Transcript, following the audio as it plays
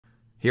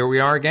Here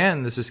we are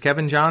again. This is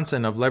Kevin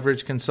Johnson of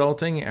Leverage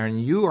Consulting,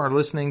 and you are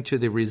listening to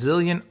the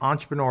Resilient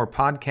Entrepreneur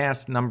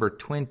Podcast number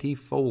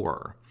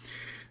 24.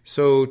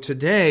 So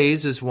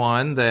today's is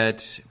one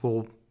that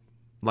will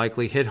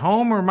likely hit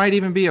home or might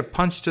even be a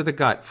punch to the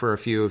gut for a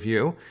few of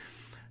you.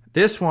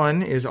 This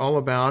one is all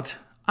about,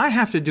 I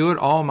have to do it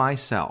all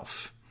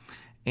myself.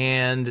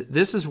 And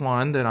this is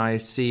one that I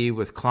see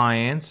with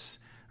clients,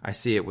 I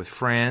see it with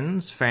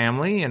friends,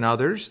 family, and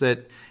others,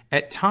 that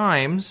at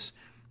times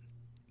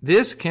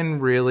this can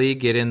really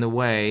get in the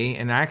way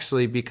and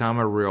actually become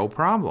a real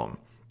problem.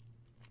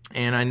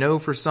 And I know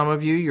for some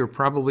of you, you're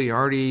probably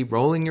already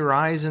rolling your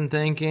eyes and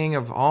thinking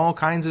of all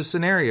kinds of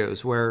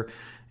scenarios where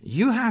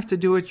you have to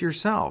do it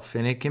yourself.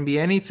 And it can be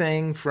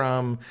anything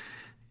from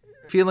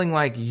feeling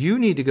like you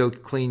need to go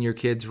clean your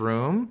kid's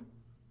room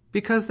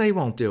because they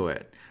won't do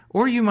it.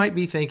 Or you might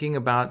be thinking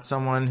about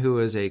someone who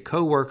is a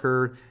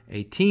coworker,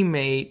 a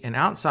teammate, an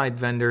outside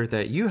vendor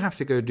that you have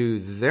to go do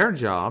their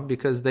job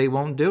because they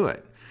won't do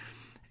it.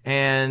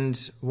 And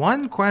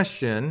one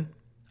question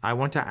I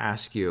want to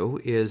ask you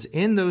is,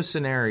 in those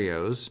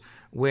scenarios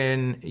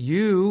when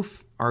you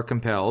are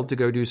compelled to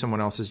go do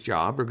someone else's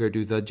job or go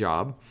do the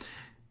job,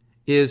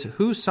 is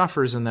who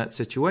suffers in that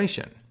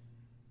situation?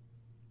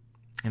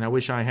 And I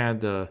wish I had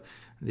the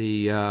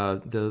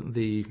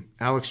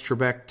Alex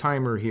Trebek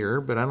timer here,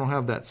 but I don't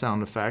have that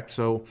sound effect.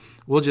 So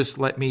we'll just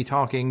let me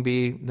talking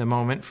be the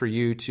moment for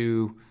you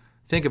to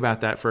think about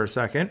that for a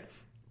second.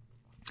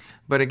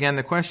 But again,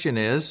 the question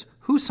is,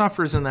 who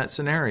suffers in that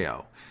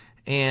scenario?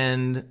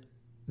 And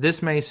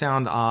this may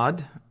sound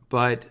odd,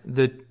 but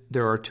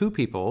there are two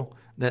people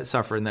that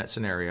suffer in that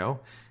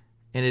scenario,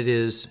 and it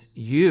is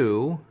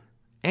you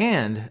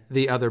and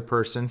the other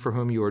person for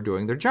whom you are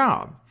doing their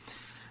job.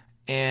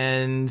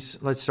 And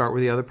let's start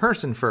with the other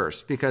person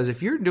first, because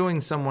if you're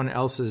doing someone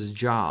else's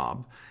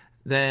job,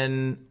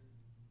 then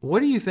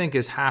what do you think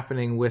is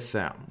happening with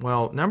them?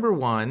 Well, number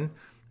one,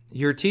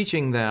 you're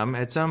teaching them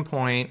at some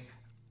point,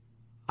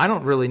 I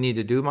don't really need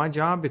to do my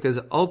job because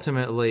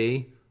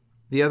ultimately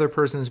the other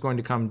person is going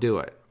to come do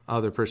it,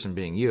 other person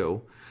being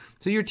you.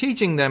 So you're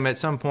teaching them at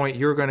some point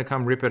you're going to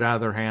come rip it out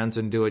of their hands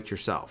and do it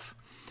yourself.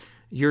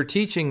 You're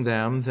teaching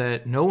them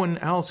that no one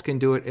else can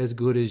do it as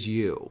good as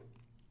you.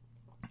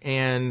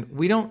 And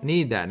we don't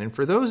need that. And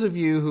for those of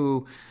you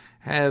who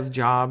have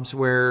jobs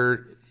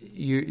where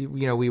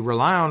we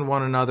rely on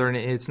one another, and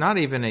it's not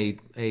even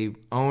a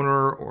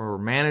owner or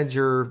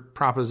manager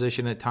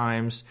proposition at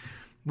times,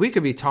 we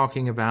could be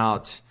talking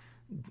about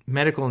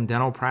medical and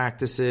dental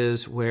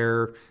practices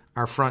where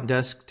our front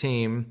desk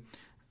team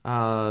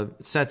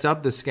sets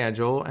up the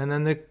schedule, and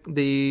then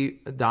the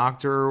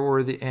doctor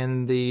or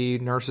the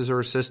nurses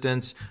or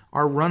assistants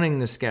are running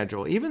the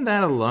schedule. Even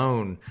that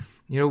alone,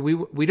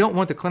 we don't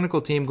want the clinical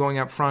team going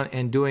up front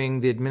and doing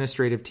the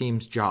administrative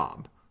team's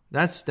job.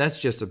 That's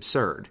just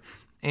absurd.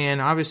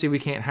 And obviously we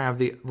can't have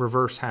the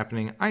reverse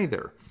happening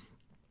either.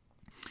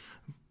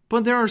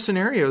 But there are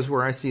scenarios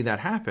where I see that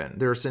happen.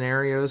 There are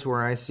scenarios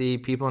where I see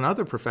people in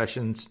other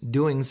professions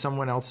doing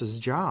someone else's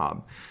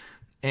job.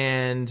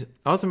 And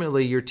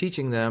ultimately, you're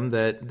teaching them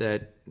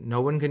that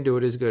no one can do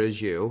it as good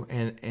as you.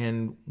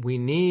 And we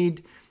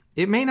need,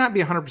 it may not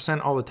be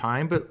 100% all the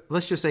time, but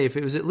let's just say if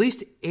it was at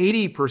least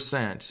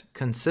 80%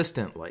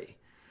 consistently,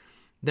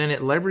 then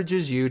it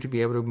leverages you to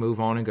be able to move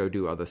on and go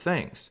do other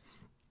things.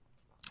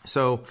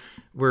 So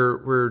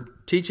we're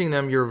teaching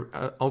them you're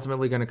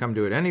ultimately going to come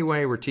do it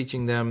anyway. We're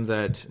teaching them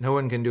that no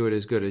one can do it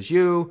as good as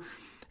you.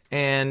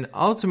 And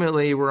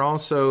ultimately, we're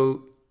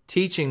also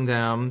teaching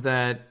them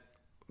that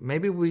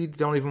maybe we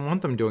don't even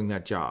want them doing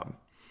that job.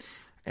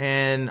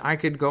 And I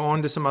could go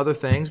on to some other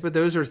things, but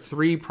those are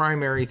three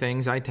primary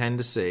things I tend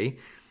to see.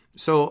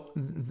 So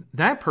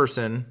that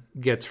person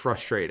gets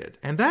frustrated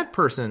and that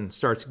person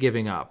starts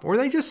giving up, or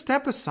they just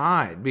step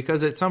aside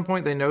because at some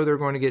point they know they're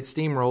going to get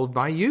steamrolled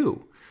by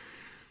you.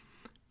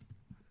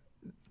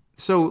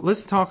 So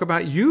let's talk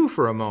about you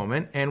for a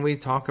moment, and we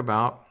talk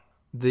about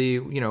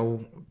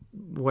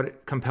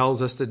what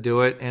compels us to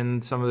do it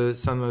and some of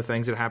the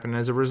things that happen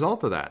as a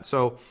result of that.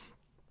 So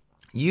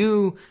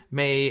you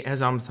may,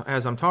 as I'm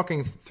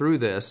talking through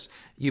this,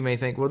 you may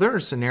think, well, there are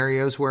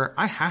scenarios where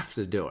I have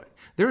to do it.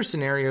 There are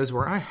scenarios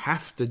where I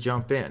have to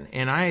jump in,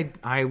 and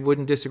I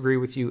wouldn't disagree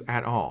with you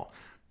at all.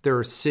 There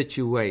are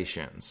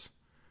situations,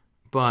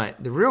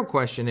 but the real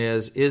question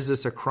is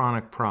this a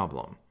chronic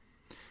problem?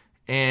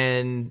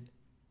 And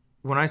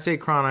when I say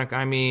chronic,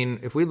 I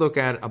mean, if we look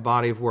at a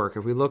body of work,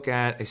 if we look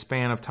at a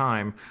span of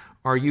time,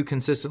 are you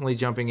consistently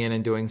jumping in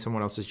and doing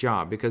someone else's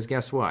job? Because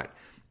guess what?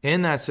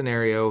 In that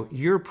scenario,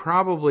 you're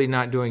probably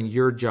not doing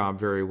your job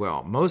very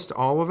well. Most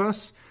all of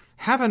us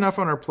have enough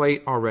on our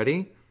plate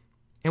already,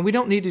 and we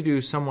don't need to do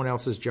someone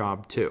else's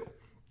job too.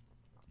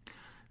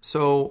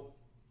 So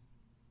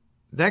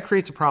that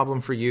creates a problem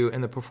for you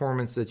in the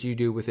performance that you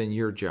do within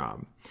your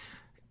job.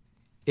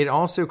 It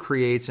also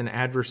creates an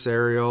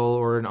adversarial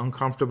or an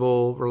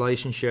uncomfortable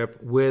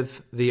relationship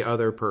with the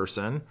other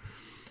person.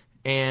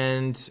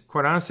 And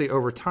quite honestly,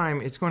 over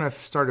time, it's going to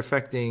start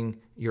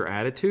affecting your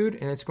attitude,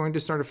 and it's going to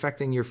start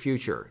affecting your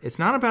future. It's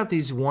not about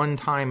these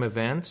one-time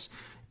events.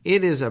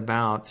 It is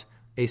about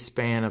a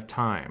span of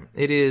time.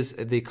 It is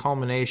the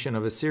culmination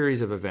of a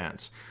series of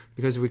events.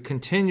 Because if we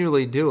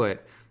continually do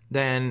it,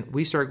 then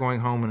we start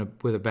going home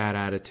with a bad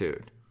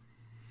attitude.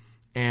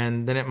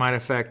 And then it might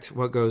affect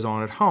what goes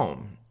on at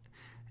home.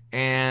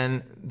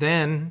 And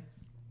then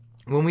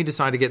when we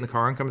decide to get in the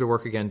car and come to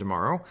work again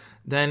tomorrow,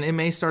 then it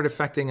may start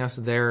affecting us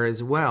there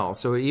as well.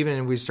 So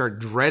even we start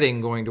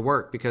dreading going to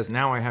work because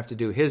now I have to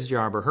do his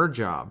job or her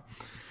job.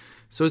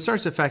 So it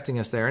starts affecting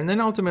us there. And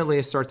then ultimately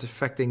it starts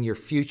affecting your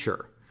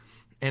future.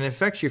 And it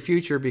affects your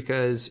future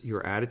because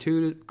your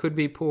attitude could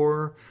be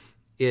poor.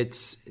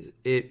 It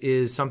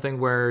is something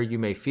where you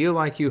may feel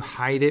like you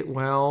hide it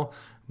well,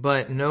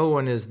 but no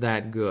one is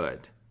that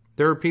good.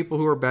 There are people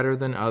who are better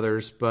than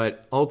others,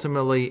 but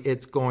ultimately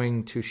it's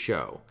going to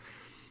show.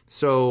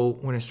 So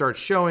when it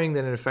starts showing,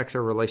 then it affects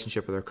our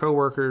relationship with our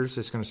coworkers.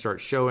 It's going to start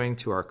showing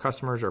to our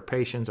customers, our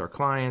patients, our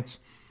clients.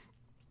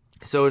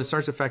 So it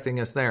starts affecting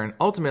us there. And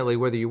ultimately,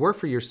 whether you work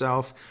for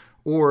yourself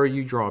or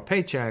you draw a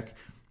paycheck,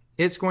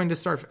 it's going to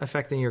start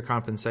affecting your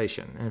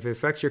compensation. And if it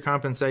affects your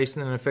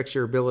compensation, then it affects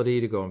your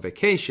ability to go on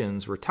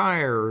vacations,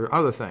 retire, or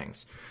other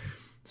things.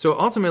 So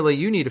ultimately,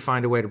 you need to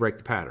find a way to break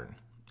the pattern.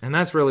 And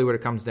that's really what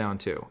it comes down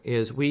to,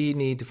 is we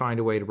need to find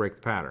a way to break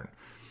the pattern.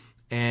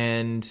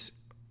 And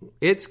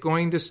it's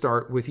going to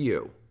start with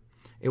you.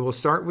 It will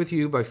start with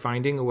you by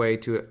finding a way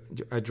to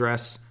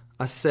address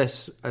a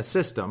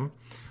system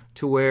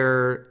to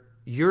where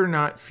you're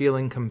not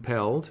feeling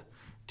compelled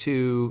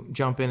to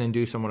jump in and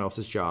do someone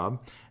else's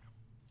job.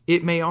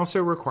 It may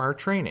also require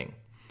training.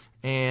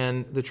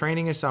 And the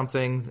training is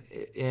something,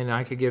 and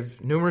I could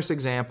give numerous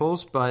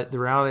examples, but the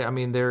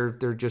reality,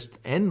 they're just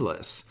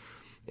endless.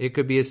 It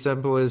could be as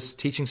simple as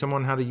teaching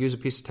someone how to use a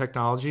piece of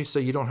technology so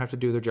you don't have to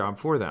do their job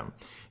for them.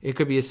 It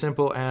could be as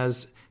simple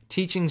as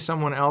teaching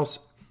someone else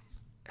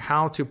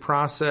how to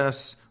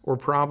process or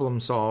problem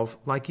solve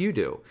like you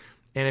do.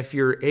 And if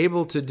you're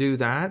able to do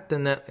that,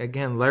 then that,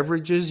 again,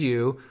 leverages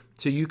you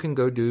so you can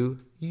go do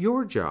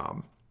your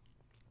job.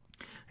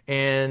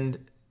 And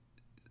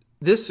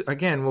this,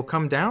 again, will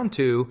come down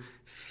to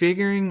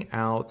figuring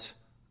out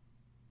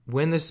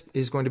when this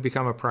is going to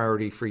become a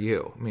priority for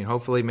you.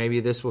 Hopefully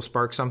maybe this will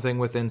spark something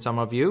within some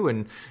of you,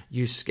 and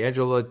you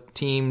schedule a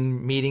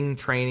team meeting,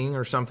 training,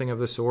 or something of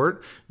the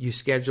sort. You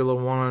schedule a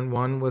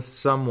one-on-one with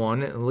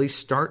someone, at least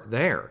start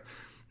there.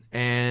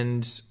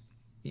 And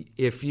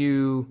if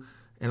you,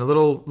 and a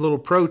little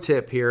pro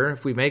tip here,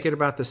 if we make it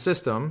about the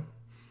system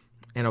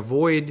and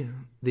avoid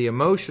the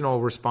emotional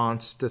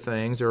response to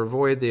things, or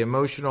avoid the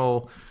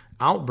emotional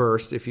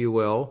outburst, if you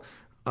will,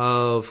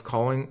 of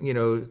calling,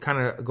 kind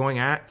of going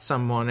at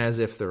someone as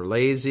if they're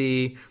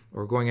lazy,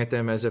 or going at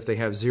them as if they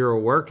have zero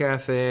work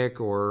ethic,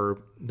 or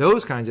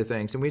those kinds of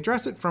things. And we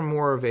address it from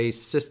more of a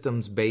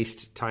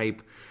systems-based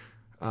type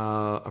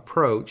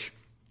approach.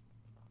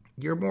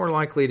 You're more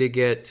likely to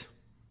get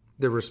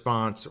the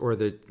response or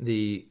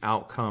the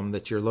outcome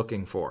that you're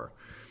looking for.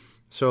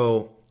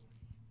 So,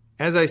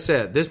 as I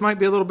said, this might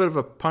be a little bit of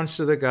a punch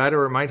to the gut,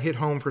 or it might hit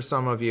home for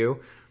some of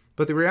you.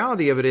 But the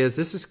reality of it is,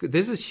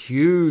 this is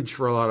huge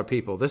for a lot of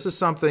people. This is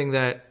something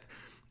that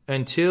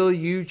until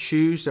you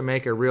choose to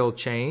make a real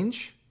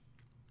change,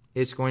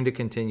 it's going to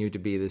continue to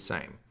be the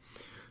same.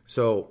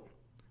 So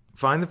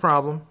find the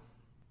problem,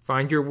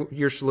 find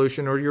your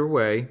solution or your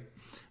way,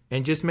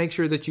 and just make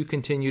sure that you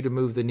continue to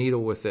move the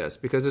needle with this,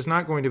 because it's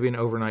not going to be an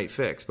overnight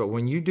fix. But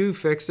when you do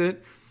fix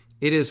it,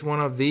 it is one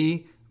of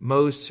the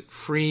most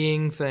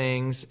freeing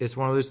things. It's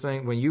one of those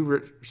things when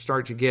you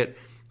start to get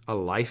a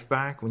life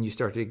back, when you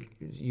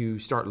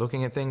start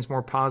looking at things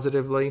more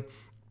positively.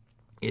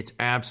 It's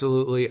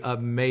absolutely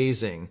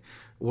amazing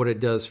what it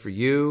does for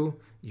you,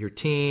 your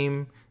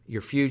team,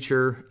 your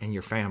future, and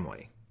your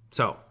family.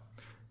 So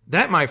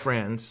that, my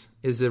friends,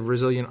 is the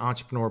Resilient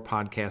Entrepreneur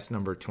Podcast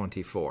number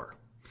 24.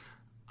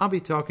 I'll be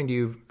talking to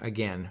you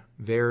again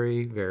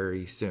very,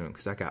 very soon,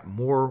 because I got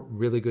more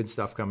really good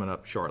stuff coming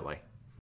up shortly.